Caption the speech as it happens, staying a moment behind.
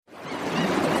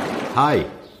Hi,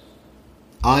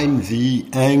 I'm the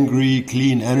angry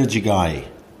clean energy guy,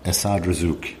 Asad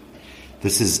Razouk.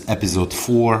 This is episode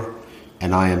 4,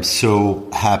 and I am so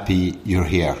happy you're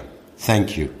here.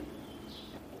 Thank you.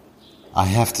 I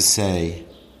have to say,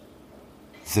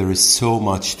 there is so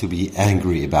much to be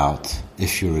angry about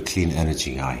if you're a clean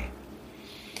energy guy.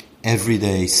 Every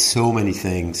day, so many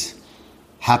things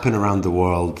happen around the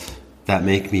world that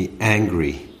make me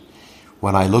angry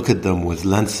when I look at them with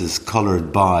lenses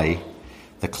colored by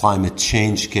the climate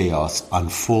change chaos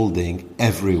unfolding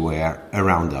everywhere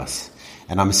around us.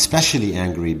 And I'm especially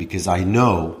angry because I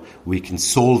know we can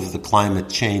solve the climate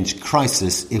change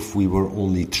crisis if we were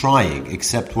only trying,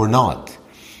 except we're not.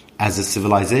 As a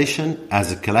civilization,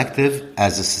 as a collective,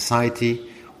 as a society,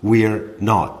 we're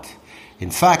not. In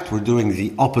fact, we're doing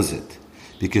the opposite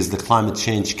because the climate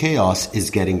change chaos is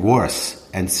getting worse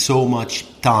and so much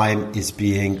time is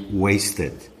being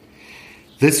wasted.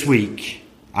 This week,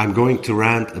 I'm going to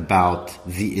rant about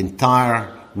the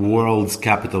entire world's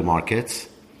capital markets,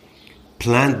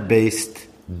 plant-based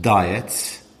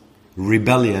diets,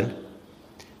 rebellion,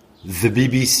 the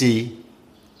BBC,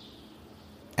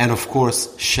 and of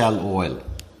course, Shell Oil.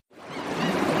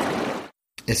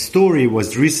 A story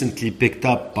was recently picked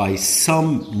up by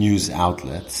some news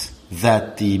outlets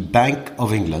that the Bank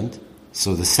of England,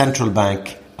 so the central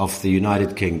bank of the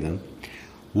United Kingdom,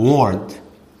 warned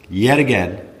yet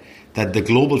again that the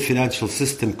global financial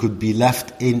system could be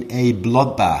left in a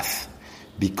bloodbath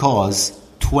because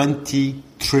 $20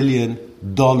 trillion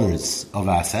of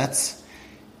assets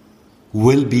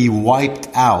will be wiped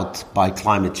out by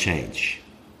climate change.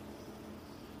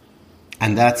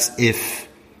 And that's if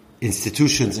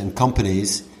institutions and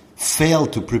companies fail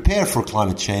to prepare for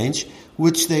climate change,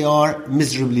 which they are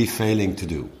miserably failing to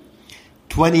do.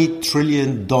 $20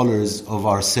 trillion of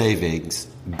our savings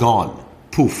gone.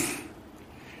 Poof.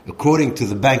 According to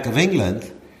the Bank of England,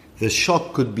 the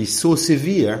shock could be so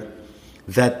severe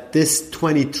that this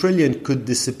 20 trillion could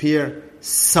disappear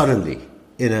suddenly,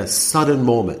 in a sudden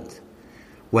moment,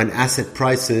 when asset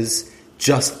prices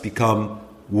just become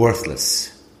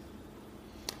worthless.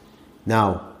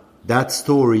 Now, that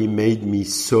story made me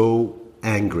so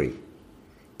angry.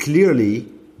 Clearly,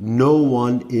 no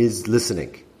one is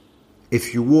listening.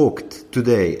 If you walked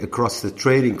today across the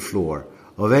trading floor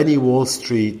of any Wall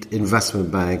Street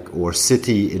investment bank or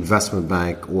City investment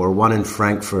bank or one in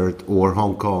Frankfurt or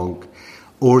Hong Kong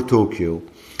or Tokyo,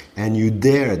 and you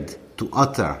dared to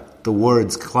utter the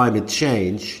words climate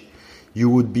change, you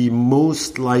would be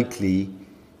most likely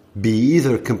be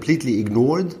either completely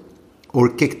ignored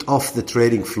or kicked off the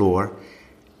trading floor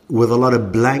with a lot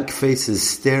of blank faces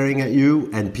staring at you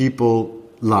and people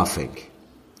laughing.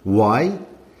 Why?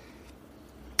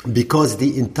 Because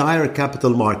the entire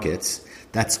capital markets,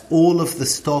 that's all of the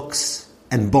stocks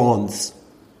and bonds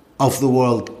of the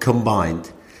world combined,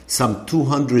 some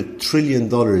 $200 trillion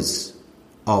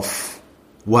of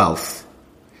wealth,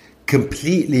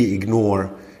 completely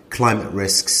ignore climate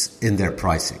risks in their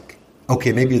pricing.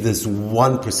 Okay, maybe there's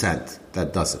 1%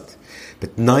 that doesn't,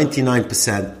 but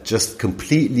 99% just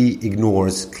completely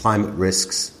ignores climate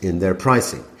risks in their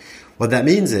pricing. What that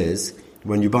means is,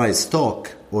 when you buy a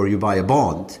stock or you buy a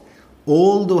bond,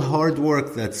 all the hard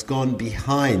work that's gone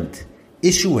behind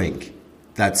issuing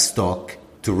that stock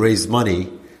to raise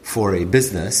money for a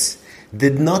business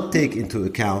did not take into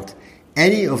account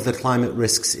any of the climate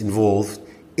risks involved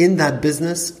in that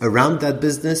business, around that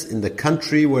business, in the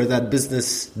country where that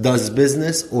business does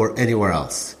business, or anywhere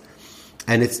else.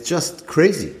 And it's just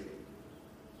crazy.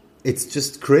 It's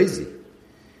just crazy.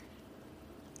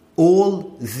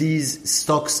 All these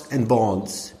stocks and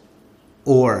bonds,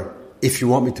 or if you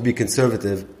want me to be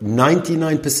conservative,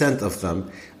 99% of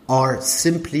them are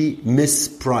simply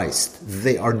mispriced.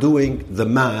 They are doing the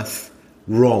math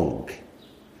wrong.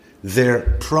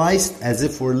 They're priced as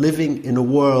if we're living in a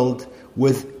world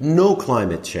with no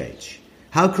climate change.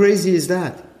 How crazy is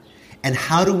that? And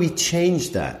how do we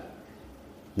change that?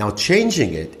 Now,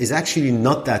 changing it is actually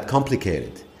not that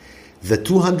complicated. The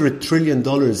 $200 trillion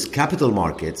capital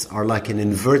markets are like an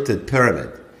inverted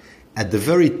pyramid. At the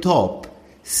very top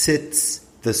sits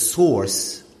the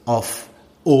source of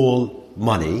all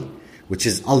money, which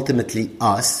is ultimately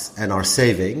us and our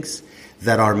savings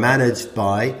that are managed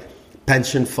by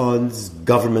pension funds,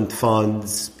 government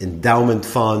funds, endowment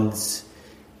funds,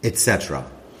 etc.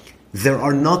 There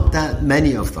are not that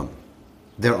many of them.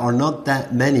 There are not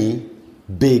that many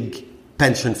big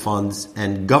pension funds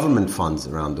and government funds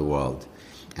around the world.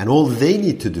 And all they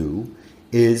need to do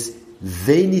is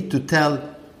they need to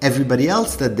tell everybody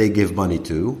else that they give money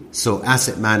to, so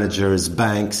asset managers,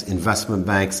 banks, investment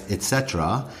banks,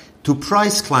 etc., to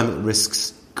price climate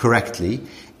risks correctly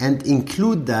and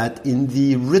include that in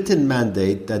the written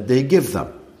mandate that they give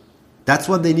them. That's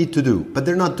what they need to do, but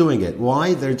they're not doing it.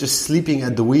 Why? They're just sleeping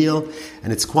at the wheel,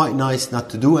 and it's quite nice not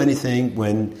to do anything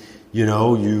when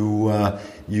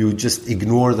you just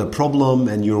ignore the problem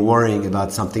and you're worrying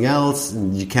about something else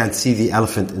and you can't see the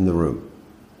elephant in the room.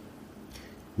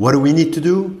 What do we need to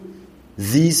do?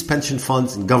 These pension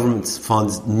funds and government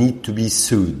funds need to be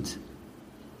sued.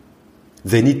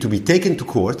 They need to be taken to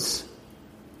courts,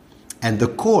 and the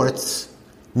courts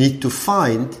need to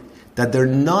find that they're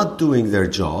not doing their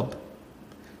job,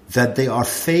 that they are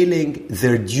failing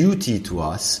their duty to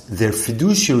us, their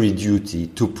fiduciary duty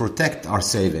to protect our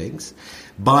savings,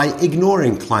 by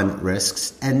ignoring climate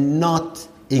risks and not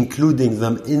including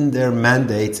them in their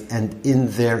mandates and in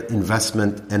their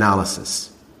investment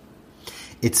analysis.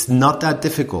 It's not that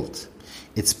difficult.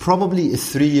 It's probably a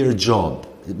 3-year job.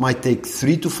 It might take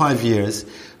 3 to 5 years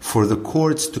for the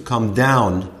courts to come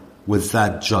down with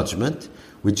that judgment.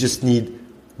 We just need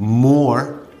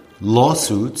more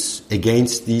lawsuits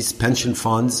against these pension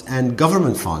funds and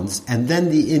government funds, and then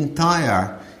the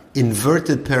entire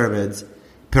inverted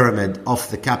pyramid of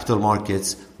the capital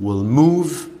markets will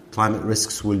move, climate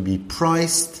risks will be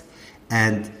priced,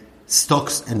 and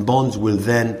stocks and bonds will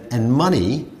then, and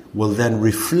money will then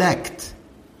reflect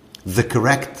the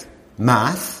correct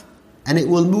math, and it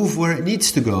will move where it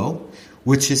needs to go,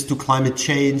 which is to climate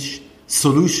change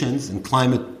solutions and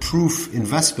climate-proof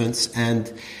investments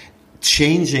and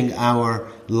changing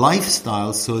our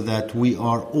lifestyle so that we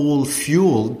are all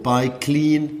fueled by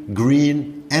clean,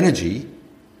 green energy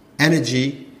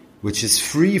which is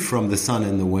free from the sun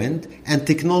and the wind, and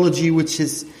technology which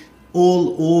is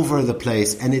all over the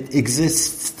place, and it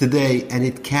exists today and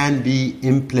it can be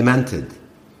implemented.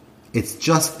 It's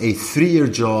just a 3-year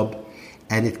job,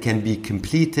 and it can be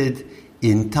completed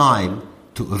in time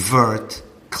to avert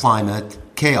climate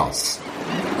chaos.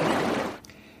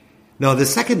 Now, the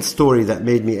second story that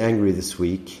made me angry this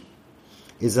week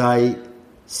is I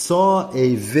saw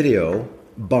a video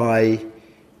by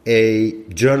a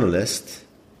journalist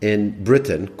in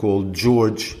Britain called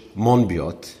George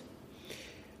Monbiot,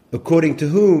 according to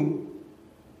whom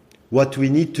what we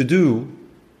need to do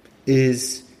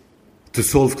is to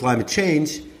solve climate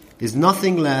change is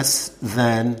nothing less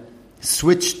than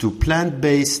switch to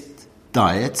plant-based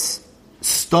diets,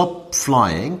 stop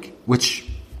flying, which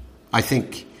I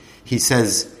think he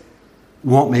says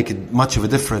won't make much of a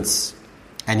difference,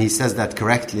 and he says that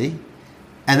correctly.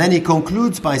 And then he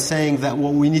concludes by saying that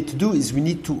what we need to do is we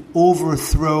need to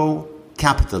overthrow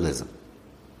capitalism.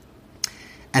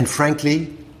 And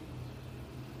frankly,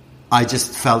 I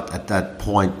just felt at that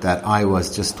point that I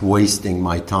was just wasting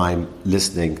my time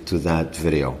listening to that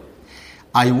video.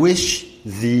 I wish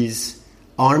these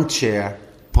armchair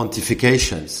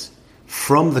pontifications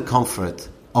from the comfort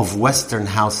of Western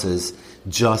houses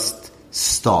just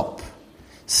stop.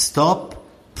 Stop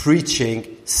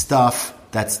preaching stuff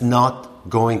that's not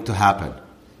going to happen.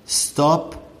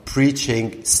 Stop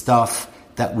preaching stuff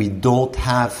that we don't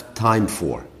have time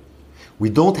for. We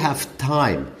don't have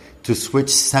time to switch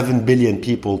 7 billion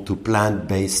people to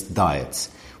plant-based diets.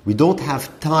 We don't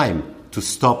have time to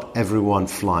stop everyone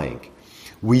flying.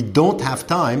 We don't have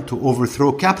time to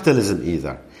overthrow capitalism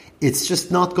either. It's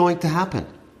just not going to happen.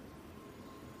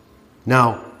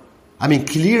 Now,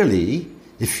 clearly,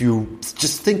 if you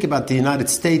just think about the United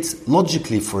States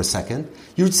logically for a second,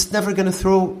 you're just never going to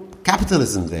throw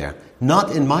capitalism there.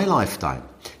 Not in my lifetime.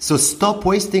 So stop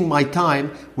wasting my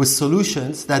time with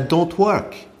solutions that don't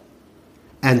work.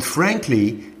 And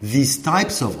frankly, these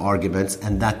types of arguments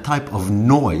and that type of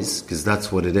noise, because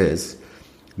that's what it is,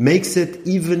 makes it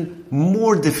even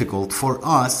more difficult for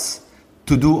us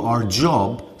to do our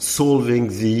job solving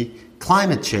the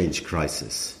climate change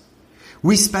crisis.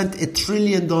 We spent $1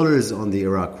 trillion on the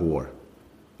Iraq war.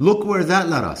 Look where that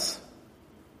led us.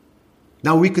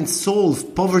 Now we can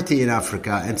solve poverty in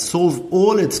Africa and solve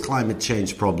all its climate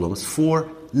change problems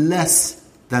for less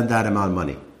than that amount of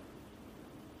money.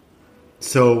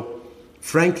 So,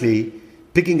 frankly,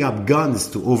 picking up guns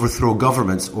to overthrow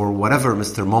governments or whatever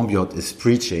Mr. Monbiot is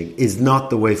preaching is not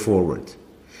the way forward.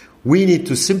 We need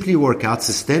to simply work out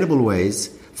sustainable ways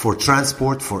for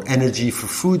transport, for energy, for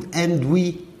food, and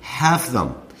we have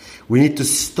them. We need to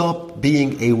stop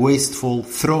being a wasteful,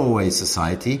 throwaway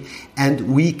society,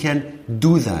 and we can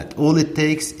do that. All it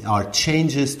takes are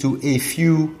changes to a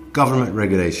few government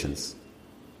regulations.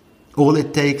 All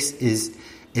it takes is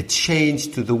a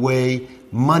change to the way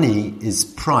money is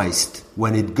priced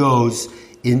when it goes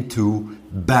into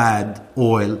bad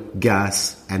oil,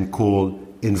 gas, and coal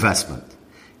investment.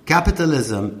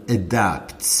 Capitalism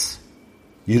adapts.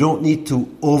 You don't need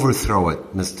to overthrow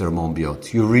it, Mr.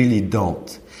 Monbiot. You really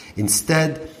don't.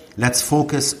 Instead, let's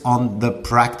focus on the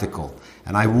practical.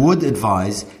 And I would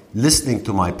advise listening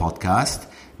to my podcast,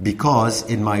 because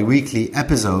in my weekly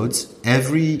episodes,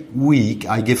 every week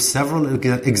I give several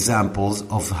examples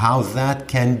of how that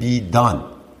can be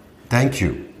done. Thank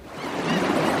you.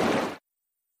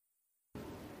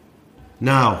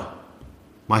 Now,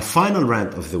 my final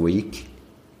rant of the week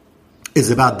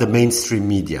is about the mainstream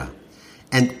media.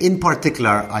 And in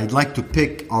particular, I'd like to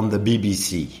pick on the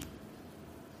BBC.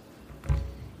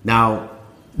 Now,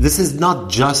 this is not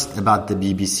just about the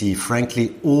BBC.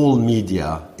 Frankly, all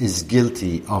media is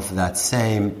guilty of that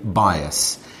same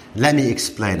bias. Let me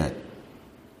explain it.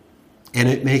 And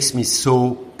it makes me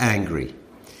so angry.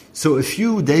 So a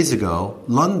few days ago,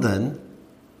 London,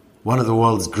 one of the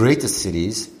world's greatest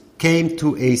cities, came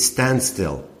to a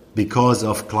standstill because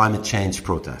of climate change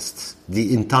protests.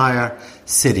 The entire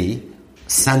city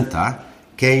center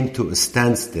came to a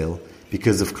standstill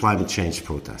because of climate change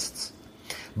protests.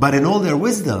 But in all their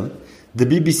wisdom, the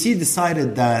BBC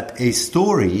decided that a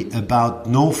story about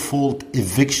no-fault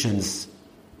evictions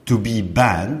to be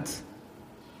banned,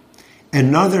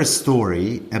 another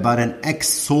story about an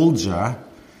ex-soldier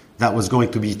that was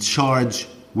going to be charged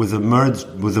with a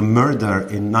murder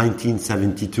in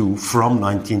 1972, from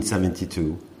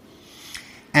 1972,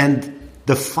 and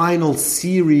the final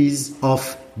series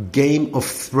of Game of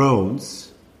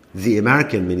Thrones, the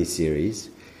American miniseries,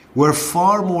 were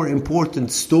far more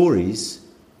important stories,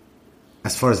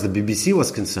 as far as the BBC was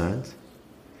concerned,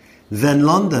 than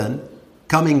London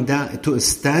coming down to a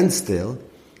standstill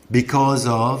because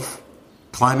of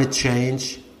climate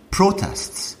change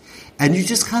protests. And you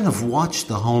just kind of watch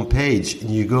the homepage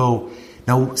and you go,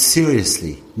 now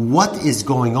seriously, what is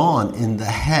going on in the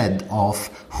head of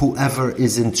whoever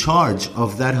is in charge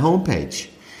of that homepage?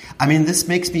 I mean, this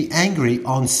makes me angry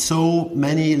on so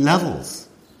many levels.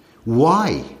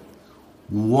 Why?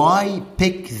 Why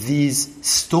pick these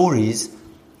stories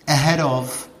ahead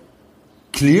of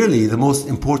clearly the most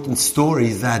important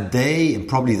story that day and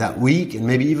probably that week and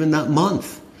maybe even that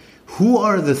month? Who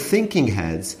are the thinking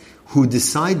heads who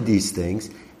decide these things,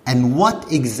 and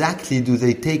what exactly do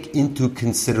they take into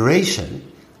consideration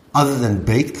other than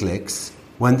bait clicks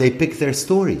when they pick their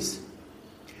stories?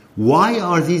 Why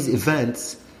are these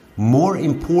events more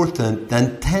important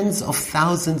than tens of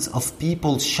thousands of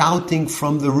people shouting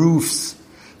from the roofs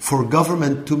for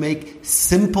government to make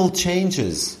simple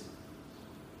changes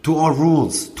to our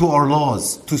rules, to our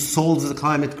laws, to solve the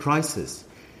climate crisis?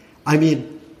 I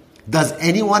mean, does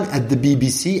anyone at the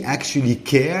BBC actually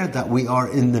care that we are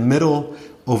in the middle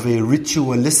of a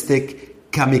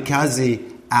ritualistic kamikaze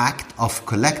act of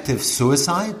collective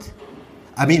suicide?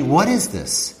 I mean, what is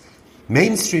this?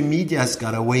 Mainstream media has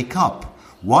got to wake up.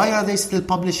 Why are they still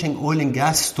publishing oil and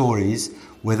gas stories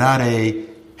without a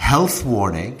health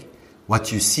warning,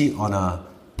 what you see on a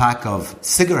pack of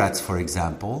cigarettes, for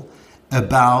example,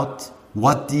 about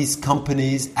what these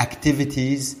companies'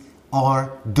 activities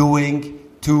are doing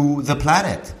to the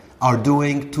planet, are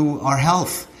doing to our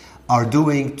health, are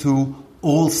doing to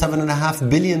all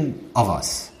 7.5 billion of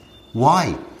us?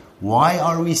 Why? Why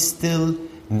are we still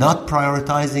not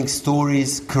prioritizing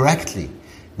stories correctly?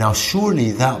 Now,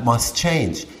 surely that must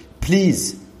change.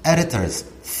 Please, editors,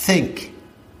 think.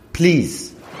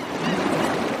 Please.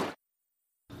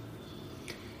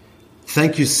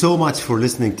 Thank you so much for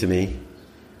listening to me,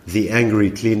 the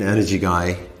angry clean energy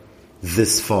guy,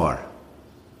 this far.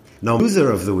 Now,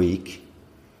 loser of the week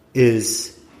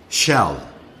is Shell,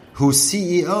 whose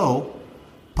CEO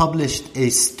published a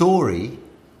story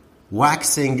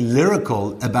waxing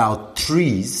lyrical about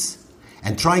trees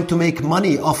and trying to make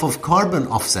money off of carbon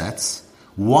offsets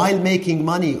while making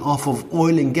money off of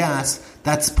oil and gas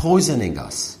that's poisoning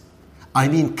us. I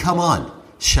mean, come on,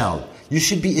 Shell. You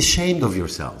should be ashamed of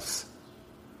yourselves.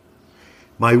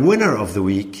 My winner of the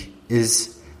week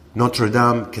is Notre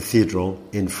Dame Cathedral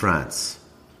in France,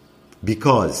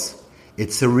 because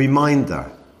it's a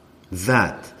reminder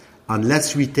that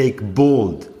unless we take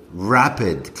bold,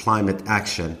 rapid climate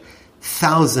action,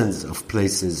 thousands of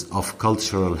places of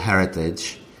cultural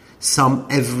heritage, some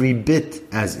every bit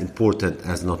as important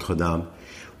as Notre Dame,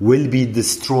 will be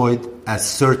destroyed as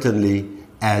certainly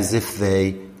as if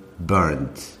they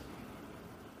burned.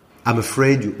 I'm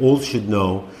afraid you all should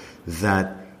know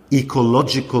that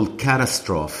ecological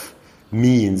catastrophe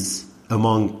means,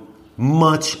 among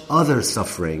much other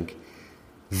suffering,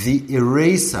 the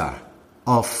eraser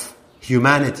of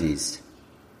humanities,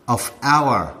 of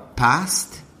our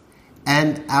past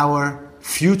and our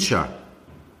future.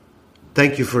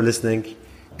 Thank you for listening,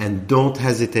 and don't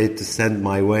hesitate to send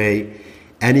my way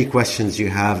any questions you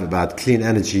have about clean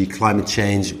energy, climate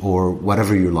change, or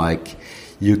whatever you like,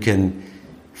 you can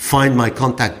find my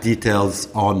contact details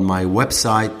on my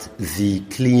website,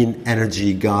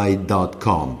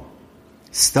 thecleanenergyguy.com.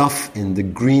 Stuff in the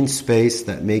green space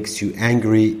that makes you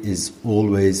angry is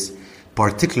always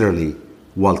particularly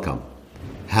welcome.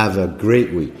 Have a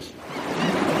great week.